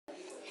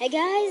Hey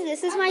guys,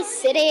 this is my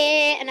city,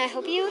 and I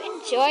hope you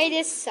enjoy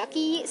this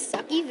sucky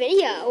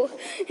video.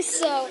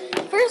 So,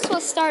 first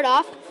we'll start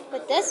off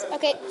with this.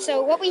 Okay,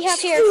 so what we have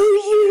here...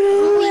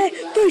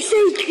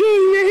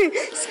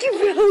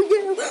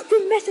 for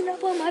messing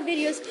up all my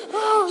videos.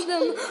 All of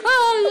them.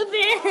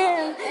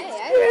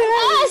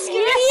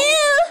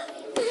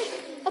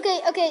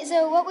 Okay,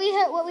 so what we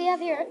have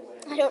here...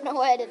 I don't know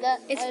why I did that.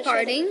 It's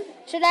farting.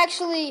 Should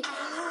actually...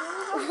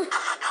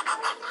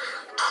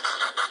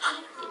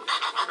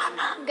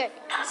 Okay,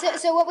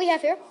 so what we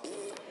have here,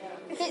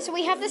 okay, so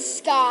we have the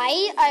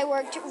sky. I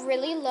worked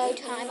really low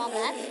time on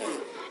that.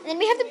 And then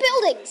we have the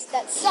buildings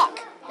that suck.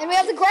 Then we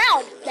have the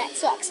ground that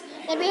sucks.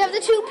 Then we have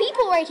the two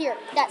people right here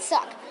that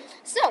suck.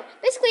 So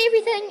basically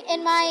everything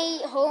in my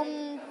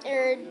home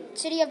or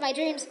city of my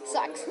dreams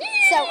sucks.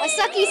 So a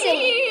sucky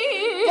city.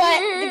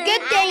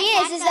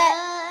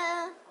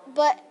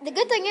 But the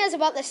good thing is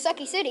about this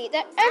sucky city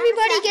that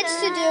everybody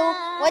gets to do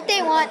what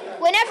they want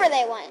whenever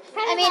they want.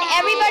 I mean,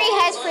 everybody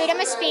has freedom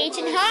of speech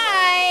and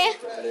hi.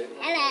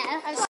 Hello.